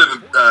 You live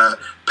in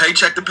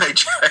paycheck to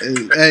paycheck.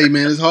 Hey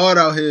man, it's hard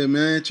out here,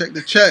 man. Check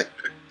the check.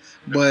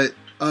 But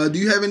do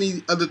you have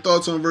any other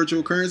thoughts on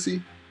virtual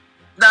currency?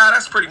 Nah,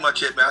 that's pretty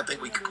much it, man. I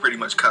think we pretty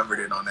much covered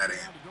it on that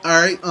end.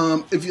 All right.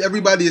 If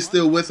everybody is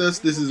still with us,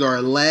 this is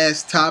our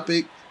last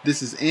topic.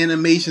 This is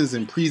animations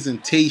and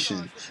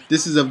presentation.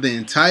 This is of the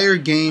entire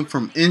game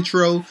from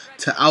intro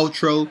to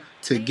outro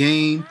to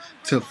game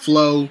to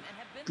flow.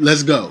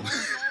 Let's go.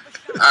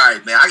 All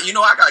right, man.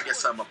 I gotta get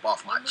something up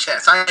off my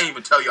chest. I didn't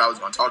even tell you I was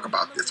gonna talk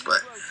about this,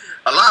 but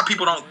a lot of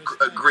people don't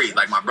agree.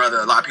 Like my brother,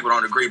 a lot of people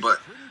don't agree,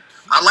 but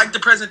I like the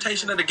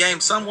presentation of the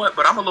game somewhat.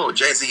 But I'm a little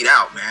Jay-Z'd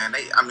out, man.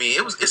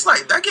 It's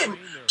like that game.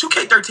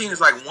 2K13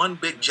 is like one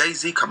big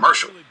Jay-Z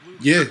commercial.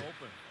 Yeah.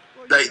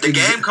 The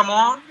game come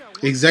on.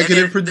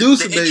 Executive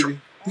producer, baby.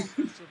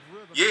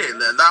 Yeah,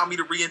 allow me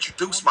to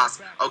reintroduce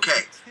myself.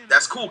 Okay,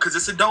 that's cool because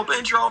it's a dope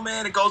intro,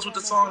 man. It goes with the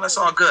song. That's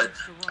all good.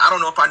 I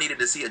don't know if I needed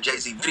to see a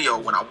Jay-Z video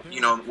when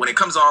it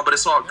comes on, but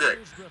it's all good.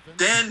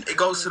 Then it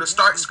goes to the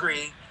start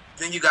screen.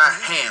 Then you got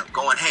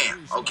going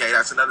ham. Okay,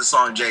 that's another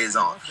song Jay is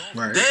on.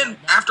 Right. Then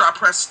after I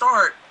pressed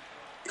start,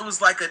 it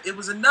was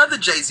another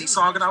Jay-Z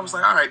song, and I was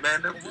like, all right,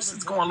 man, this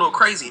is going a little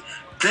crazy.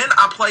 Then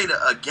I played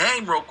a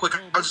game real quick. I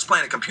was just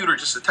playing a computer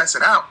just to test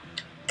it out.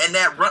 And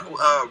that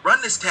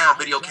Run This Town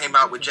video came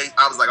out with Jay.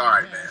 I was like, all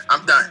right, man,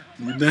 I'm done.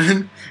 You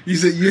done? You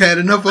said you had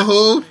enough of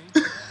Hov?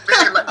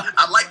 Man, like,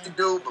 I like the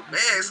dude, but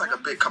man, it's like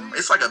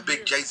a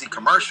big Jay-Z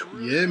commercial.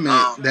 Yeah,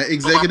 man, that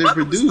executive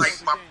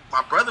produced.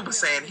 My brother was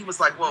saying, he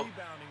was like, well,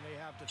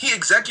 he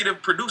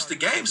executive produced the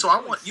game, so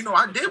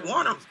I did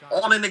want him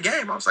all in the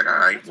game. I was like, all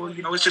right, well,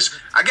 it's just,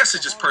 I guess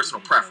it's just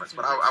personal preference,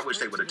 but I wish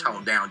they would have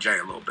toned down Jay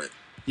a little bit.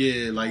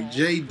 Yeah, like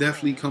Jay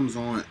definitely comes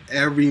on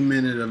every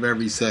minute of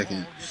every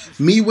second.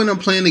 Me, when I'm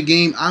playing the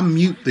game, I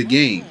mute the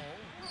game.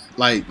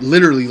 Like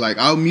literally, like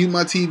I'll mute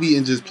my TV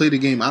and just play the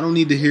game. I don't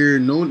need to hear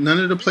none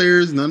of the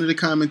players, none of the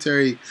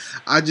commentary.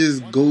 I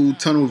just go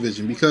tunnel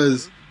vision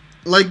because,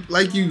 like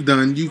you've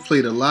done, you've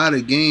played a lot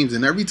of games,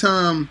 and every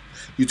time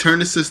you turn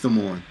the system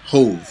on,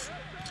 Hov.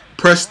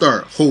 Press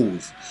start,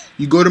 Hov.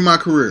 You go to my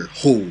career,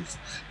 Hov.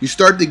 You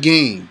start the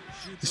game.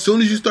 As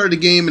soon as you start the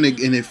game and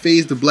it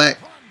fades to black,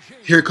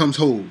 here comes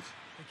Hov.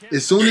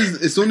 As soon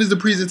as the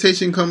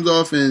presentation comes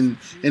off and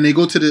they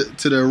go to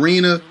the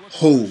arena,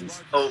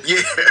 Hov. Oh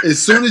yeah.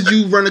 As soon as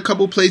you run a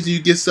couple plays and you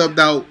get subbed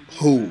out,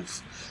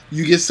 Hov.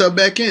 You get subbed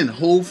back in,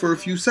 Hov for a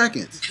few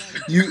seconds.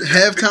 You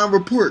halftime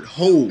report,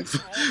 Hov.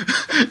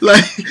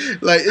 like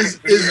it's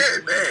yeah,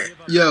 man.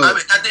 Yo. I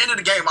mean, at the end of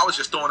the game, I was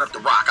just throwing up the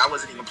rock. I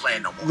wasn't even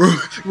playing no more.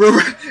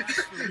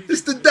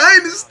 It's the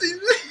dynasty.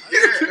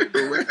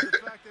 Yeah.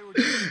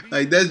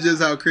 Like that's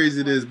just how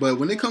crazy it is. But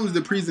when it comes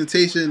to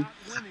presentation,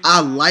 I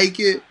like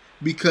it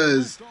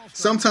because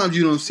sometimes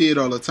you don't see it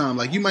all the time.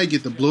 Like you might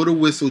get the blow the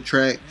whistle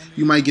track,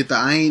 you might get the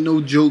I ain't no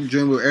joke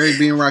joint with Eric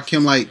B and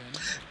Rakim. Like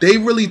they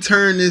really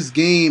turn this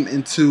game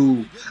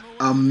into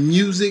a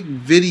music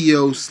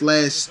video /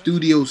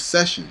 studio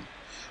session.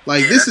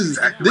 Like this is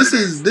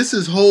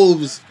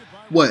Hov's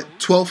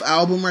 12th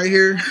album right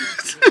here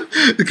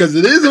because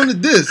it is on the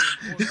disc.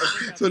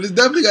 So this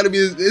definitely got to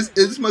be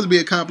this must be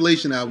a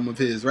compilation album of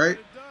his, right?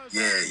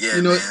 Yeah,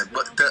 man.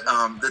 But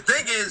the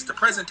thing is, the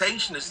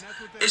presentation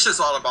it's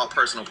just all about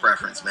personal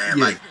preference, man.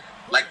 Yeah.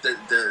 Like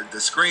the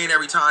screen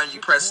every time you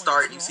press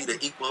start, you see the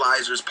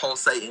equalizers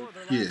pulsating.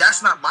 Yeah.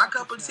 That's not my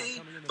cup of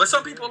tea, but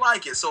some people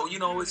like it. So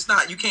it's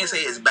not. You can't say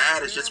it's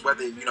bad. It's just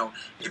whether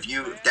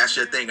if that's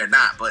your thing or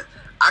not. But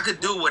I could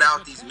do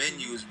without these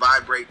menus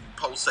vibrating,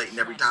 pulsating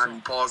every time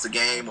you pause the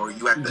game or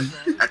you at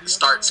the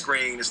start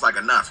screen. It's like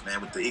enough,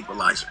 man, with the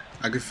equalizer.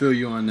 I could feel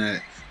you on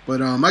that.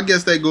 But I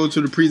guess that goes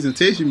to the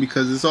presentation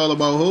because it's all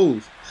about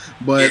Hov.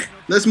 But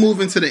let's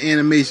move into the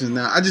animations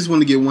now. I just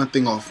want to get one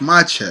thing off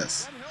my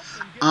chest.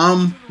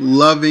 I'm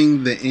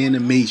loving the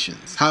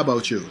animations. How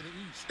about you?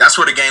 That's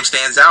where the game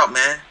stands out,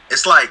 man.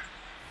 It's like,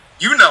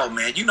 man.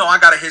 I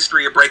got a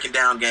history of breaking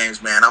down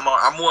games, man.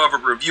 I'm more of a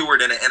reviewer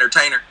than an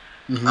entertainer.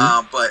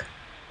 Mm-hmm. But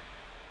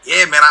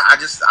yeah, man,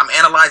 I'm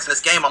analyzing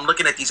this game. I'm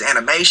looking at these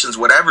animations.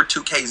 Whatever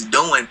 2K's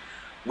doing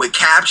with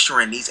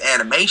capturing these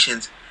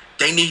animations,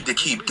 they need to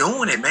keep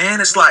doing it,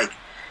 man. It's like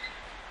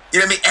You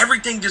know what I mean?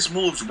 Everything just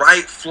moves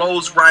right,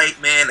 flows right,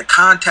 man. The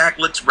contact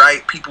looks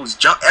right. People's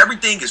jump,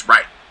 everything is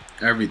right.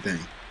 Everything.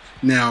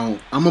 Now,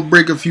 I'm going to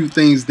break a few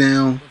things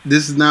down.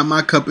 This is not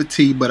my cup of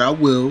tea, but I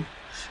will.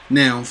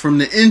 Now, from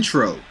the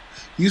intro,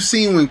 you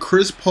seen when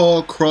Chris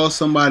Paul crossed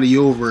somebody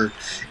over,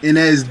 and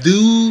as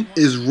dude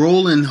is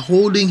rolling,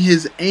 holding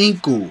his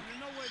ankle,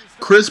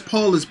 Chris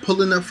Paul is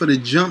pulling up for the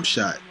jump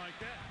shot.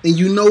 And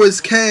you know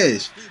it's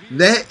cash.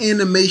 That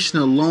animation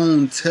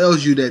alone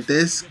tells you that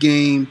this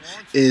game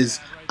is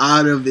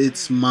out of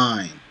its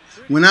mind.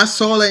 When I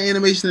saw that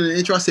animation in the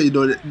intro, I said,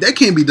 that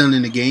can't be done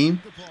in the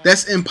game.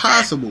 That's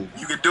impossible.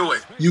 You can do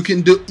it.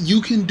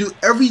 You can do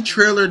every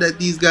trailer that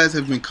these guys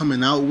have been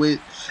coming out with,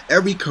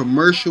 every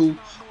commercial,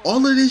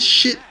 all of this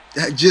shit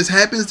that just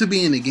happens to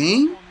be in the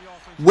game.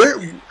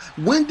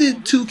 When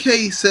did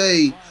 2K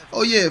say,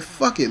 oh yeah,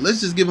 fuck it,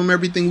 let's just give them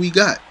everything we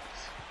got?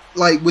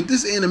 Like, with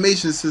this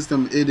animation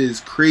system, it is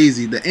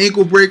crazy. The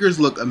ankle breakers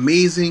look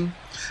amazing.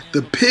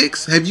 The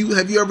picks, have you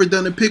ever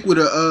done a pick with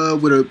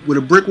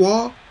a brick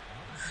wall?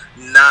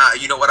 Nah,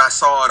 you know what? I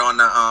saw it on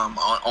the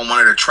on one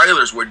of the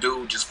trailers where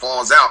dude just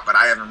falls out, but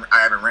I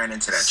haven't ran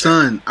into that.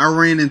 Son, I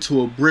ran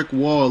into a brick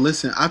wall.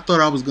 Listen, I thought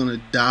I was gonna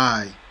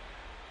die.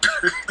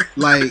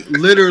 Like,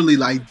 literally,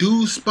 like,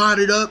 dude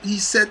spotted up. He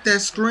set that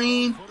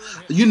screen.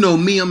 You know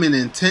me, I'm in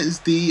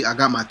intensity. I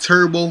got my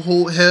turbo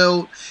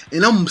held,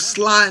 and I'm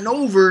sliding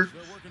over.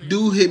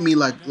 Dude hit me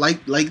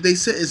like they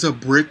said, it's a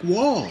brick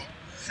wall.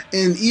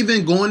 And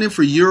even going in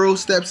for Euro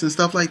steps and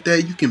stuff like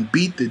that, you can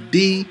beat the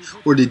D,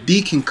 or the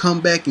D can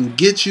come back and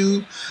get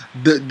you.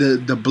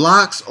 The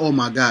blocks, oh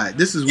my God.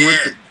 This is one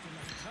thing.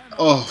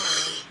 Oh,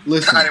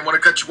 listen. I didn't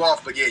want to cut you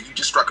off, but yeah, you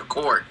just struck a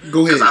chord. Go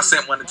ahead. Because I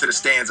sent one into the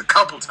stands a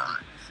couple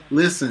times.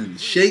 Listen,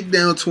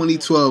 Shakedown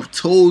 2012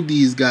 told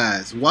these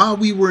guys while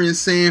we were in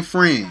San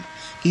Fran,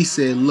 he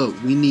said,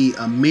 look, we need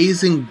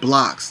amazing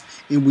blocks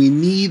and we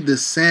need the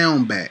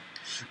sound back.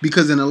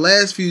 Because in the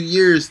last few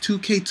years,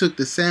 2K took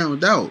the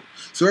sound out.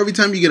 So every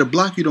time you get a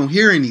block, you don't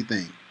hear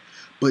anything.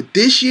 But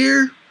this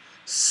year,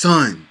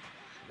 son,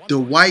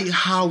 Dwight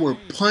Howard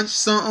punched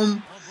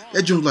something.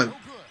 That joint was like,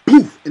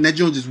 poof, and that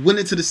joint just went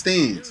into the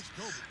stands.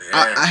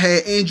 Yeah. I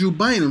had Andrew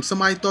Bynum.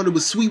 Somebody thought it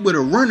was sweet with a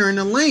runner in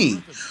the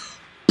lane.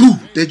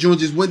 Poof, that joint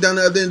just went down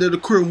the other end of the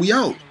court and we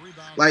out.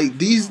 Like,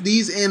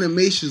 these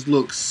animations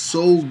look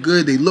so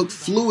good. They look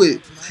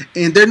fluid.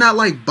 And they're not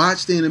like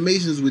botched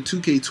animations with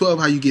 2K12,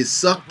 how you get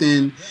sucked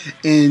in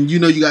and you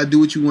know you got to do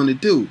what you want to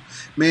do.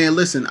 Man,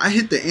 listen, I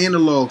hit the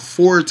analog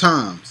 4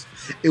 times.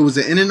 It was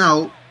an in and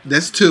out.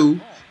 That's 2.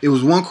 It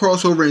was one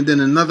crossover and then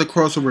another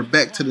crossover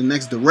back to the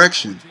next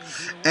direction.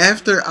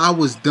 After I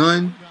was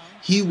done,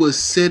 he was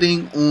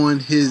sitting on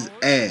his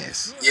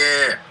ass.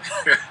 Yeah.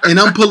 And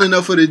I'm pulling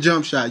up for the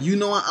jump shot. You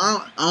know,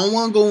 I don't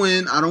want to go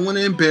in. I don't want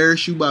to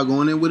embarrass you by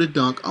going in with a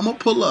dunk. I'm going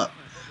to pull up.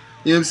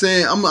 You know what I'm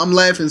saying? I'm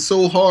laughing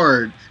so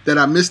hard that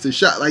I missed the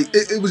shot. Like,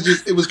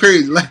 it was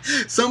crazy. Like,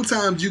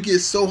 sometimes you get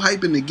so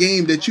hype in the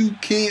game that you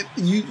can't,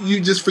 you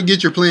just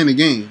forget you're playing the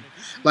game.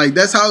 Like,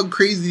 that's how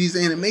crazy these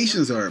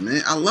animations are,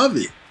 man. I love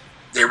it.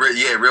 They're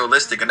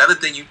realistic. Another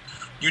thing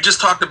you just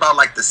talked about,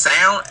 like the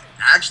sound.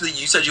 Actually,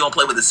 you said you don't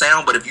play with the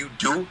sound, but if you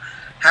do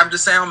have the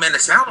sound, man, the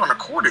sound on the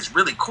court is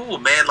really cool,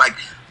 man.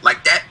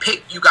 Like that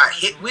pick you got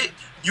hit with,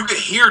 you can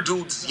hear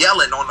dudes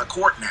yelling on the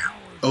court now.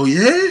 Oh,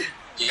 yeah?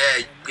 Yeah,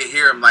 you can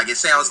hear them. Like, it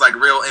sounds like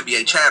real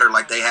NBA chatter,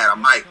 like they had a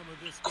mic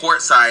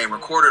courtside and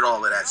recorded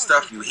all of that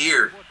stuff you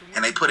hear,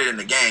 and they put it in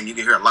the game. You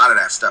can hear a lot of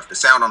that stuff. The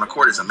sound on the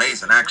court is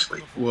amazing,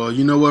 actually. Well,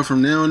 you know what?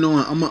 From now on,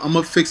 I'm going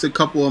to fix a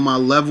couple of my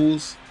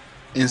levels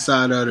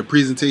inside the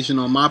presentation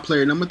on my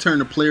player, and I'm going to turn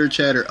the player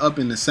chatter up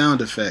in the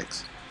sound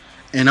effects.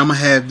 And I'm going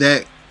to have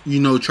that, you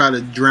know, try to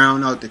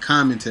drown out the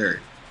commentary.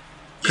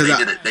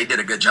 Yeah, they did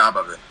a good job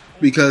of it.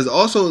 Because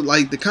also,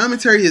 like, the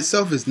commentary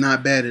itself is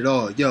not bad at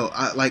all. Yo,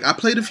 I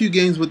played a few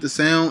games with the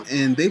sound,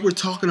 and they were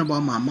talking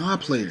about my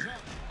player.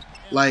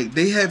 Like,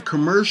 they have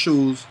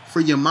commercials for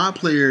your my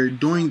player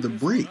during the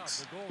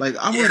breaks. Like,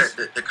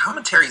 the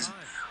commentary's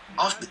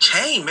off the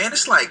chain, man.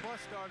 It's like,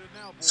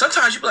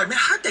 sometimes you be like, man,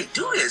 how'd they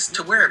do this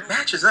to where it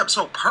matches up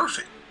so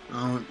perfect?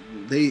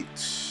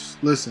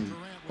 Listen,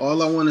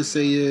 all I want to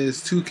say is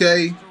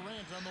 2K,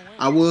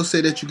 I will say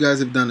that you guys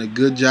have done a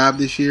good job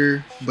this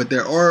year, but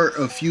there are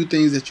a few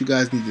things that you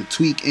guys need to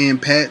tweak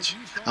and patch.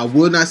 I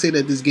would not say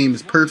that this game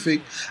is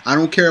perfect. I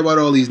don't care about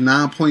all these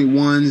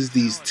 9.1s,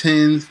 these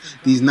 10s,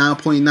 these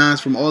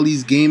 9.9s from all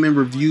these game and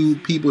review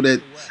people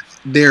that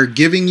they're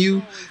giving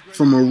you.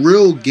 From a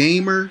real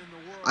gamer,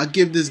 I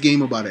give this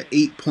game about an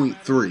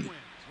 8.3.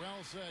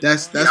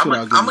 That's what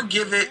I'll give it. I'm going to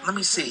give it, let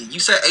me see.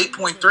 You said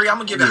 8.3. I'm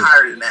going to give it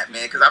higher than that,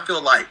 man, because I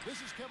feel like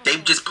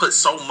they've just put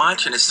so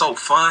much and it's so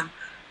fun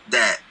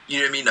that, you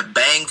know what I mean, the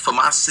bang for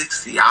my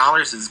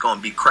 $60 is going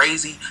to be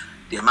crazy.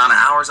 The amount of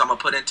hours I'm going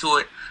to put into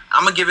it,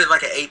 I'm going to give it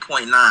like an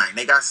 8.9.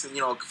 They got some, you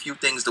know, a few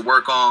things to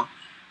work on.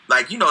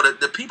 Like, you know,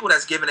 the people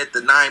that's giving it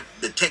the 9,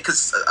 the 10,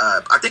 because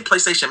I think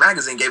PlayStation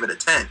Magazine gave it a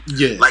 10.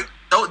 Yeah. Like,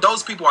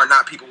 those people are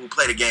not people who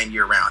play the game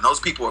year round. Those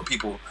people are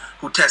people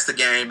who test the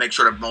game, make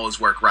sure the modes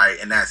work right,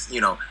 and that's,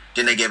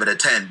 then they give it a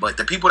 10. But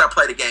the people that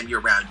play the game year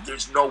round,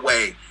 there's no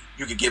way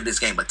you could give this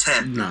game a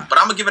 10. Nah. But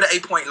I'm going to give it an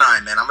 8.9,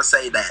 man. I'm going to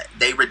say that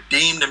they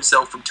redeemed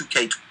themselves from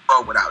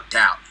 2K12 without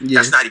doubt. Yeah.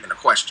 That's not even a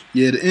question.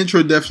 Yeah, the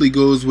intro definitely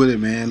goes with it,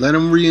 man. Let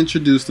them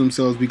reintroduce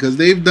themselves because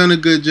they've done a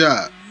good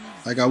job.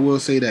 Like, I will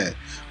say that.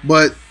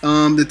 But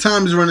the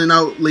time is running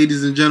out,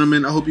 ladies and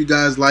gentlemen. I hope you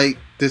guys like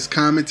this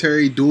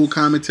commentary, dual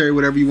commentary,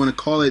 whatever you want to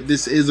call it.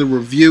 This is a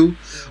review.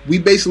 We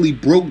basically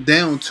broke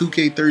down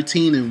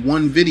 2K13 in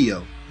one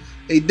video.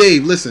 Hey,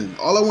 Dave, listen.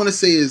 All I want to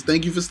say is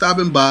thank you for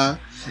stopping by.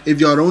 If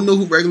y'all don't know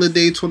who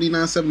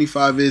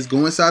RegularDave2975 is,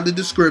 go inside the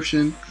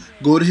description,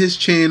 go to his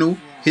channel,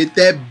 hit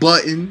that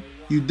button.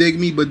 You dig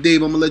me? But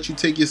Dave, I'm gonna let you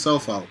take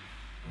yourself out.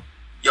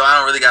 Yo, I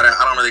don't really got an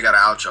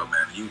outro,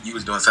 man. You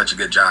was doing such a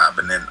good job,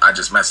 and then I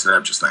just messed it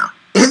up just now.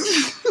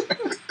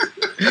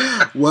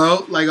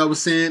 Well, like I was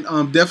saying,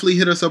 definitely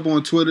hit us up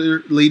on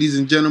Twitter, ladies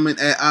and gentlemen,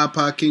 at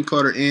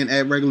iPodKingCarter and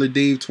at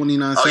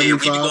RegularDave2975. Oh yeah, we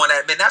be going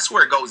at, man. That's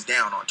where it goes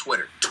down on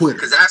Twitter. Twitter,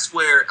 because that's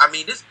where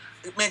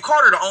man,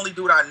 Carter, the only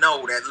dude I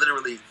know that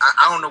literally,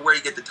 I don't know where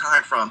he get the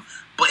time from,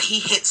 but he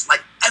hits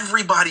like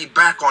everybody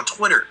back on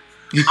Twitter.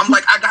 I'm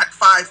like, I got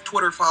 5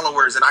 Twitter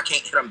followers and I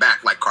can't hit them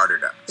back like Carter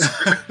does.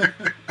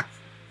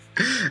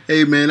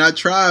 Hey, man, I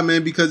try,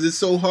 man, because it's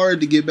so hard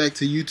to get back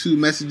to YouTube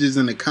messages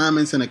in the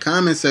comments in the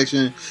comment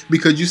section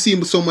because you see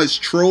so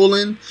much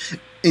trolling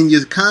in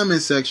your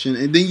comment section,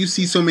 and then you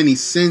see so many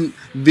sent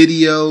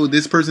video,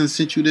 this person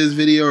sent you this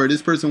video, or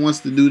this person wants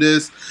to do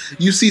this.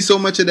 You see so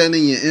much of that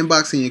in your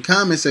inbox and your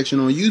comment section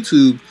on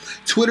YouTube.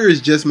 Twitter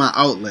is just my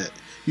outlet.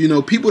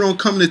 People don't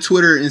come to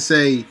Twitter and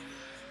say,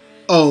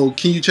 oh,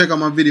 can you check out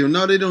my video?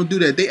 No, they don't do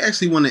that. They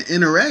actually want to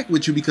interact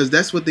with you because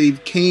that's what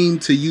they've came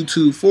to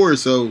YouTube for.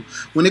 So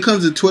when it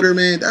comes to Twitter,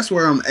 man, that's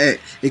where I'm at.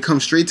 It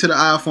comes straight to the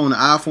iPhone. The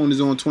iPhone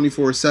is on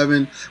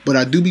 24/7, but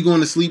I do be going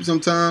to sleep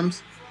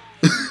sometimes.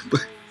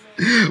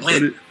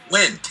 When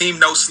team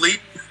no sleep.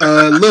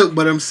 Look,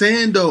 but I'm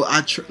saying though,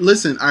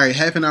 listen. All right,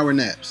 half an hour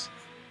naps.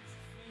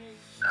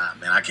 Nah,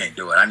 man, I can't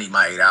do it. I need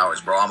my 8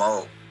 hours, bro. I'm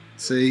old.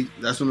 See,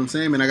 that's what I'm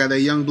saying, man. I got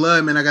that young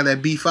blood, man. I got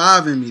that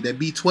B5 in me, that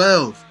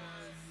B12.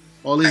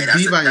 All these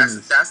B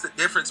vitamins. That's the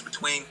difference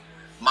between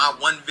my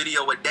 1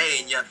 video a day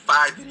and your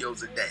 5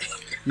 videos a day.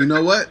 You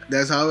know what?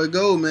 That's how it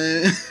go,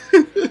 man.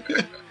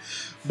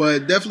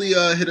 But definitely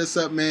hit us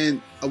up,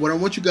 man. What I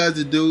want you guys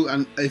to do,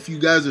 if you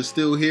guys are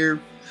still here,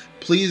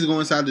 please go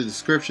inside the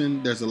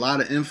description. There's a lot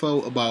of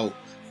info about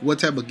what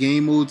type of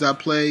game modes I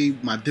play,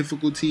 my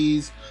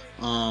difficulties,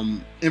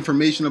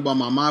 information about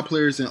my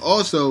players, and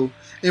also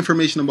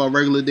information about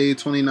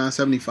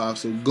RegularDave2975.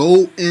 So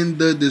go in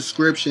the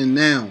description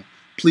now.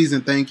 Please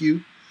and thank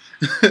you.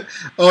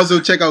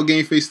 Also, check out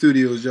Game Face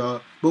Studios,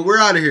 y'all. But we're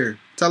out of here.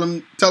 Tell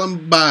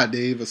them bye,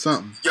 Dave, or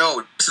something.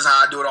 Yo, this is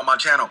how I do it on my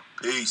channel.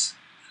 Peace.